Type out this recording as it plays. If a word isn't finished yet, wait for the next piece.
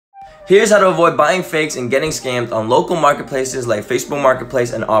Here's how to avoid buying fakes and getting scammed on local marketplaces like Facebook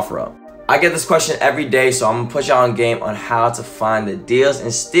Marketplace and Offerup. I get this question every day, so I'm gonna push y'all on game on how to find the deals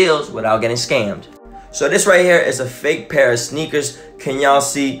and steals without getting scammed. So this right here is a fake pair of sneakers. Can y'all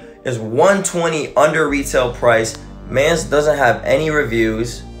see? It's $120 under retail price. Man's doesn't have any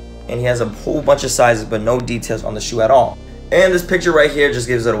reviews, and he has a whole bunch of sizes but no details on the shoe at all. And this picture right here just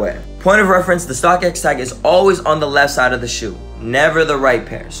gives it away. Point of reference, the StockX tag is always on the left side of the shoe, never the right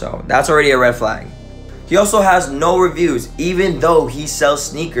pair, so that's already a red flag. He also has no reviews, even though he sells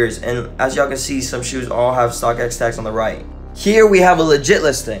sneakers, and as y'all can see, some shoes all have StockX tags on the right. Here we have a legit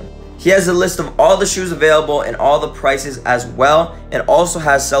listing. He has a list of all the shoes available and all the prices as well, and also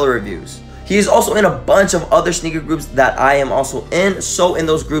has seller reviews. He is also in a bunch of other sneaker groups that I am also in, so in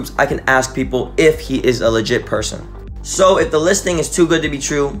those groups I can ask people if he is a legit person. So if the listing is too good to be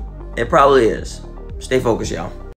true, it probably is. Stay focused, y'all.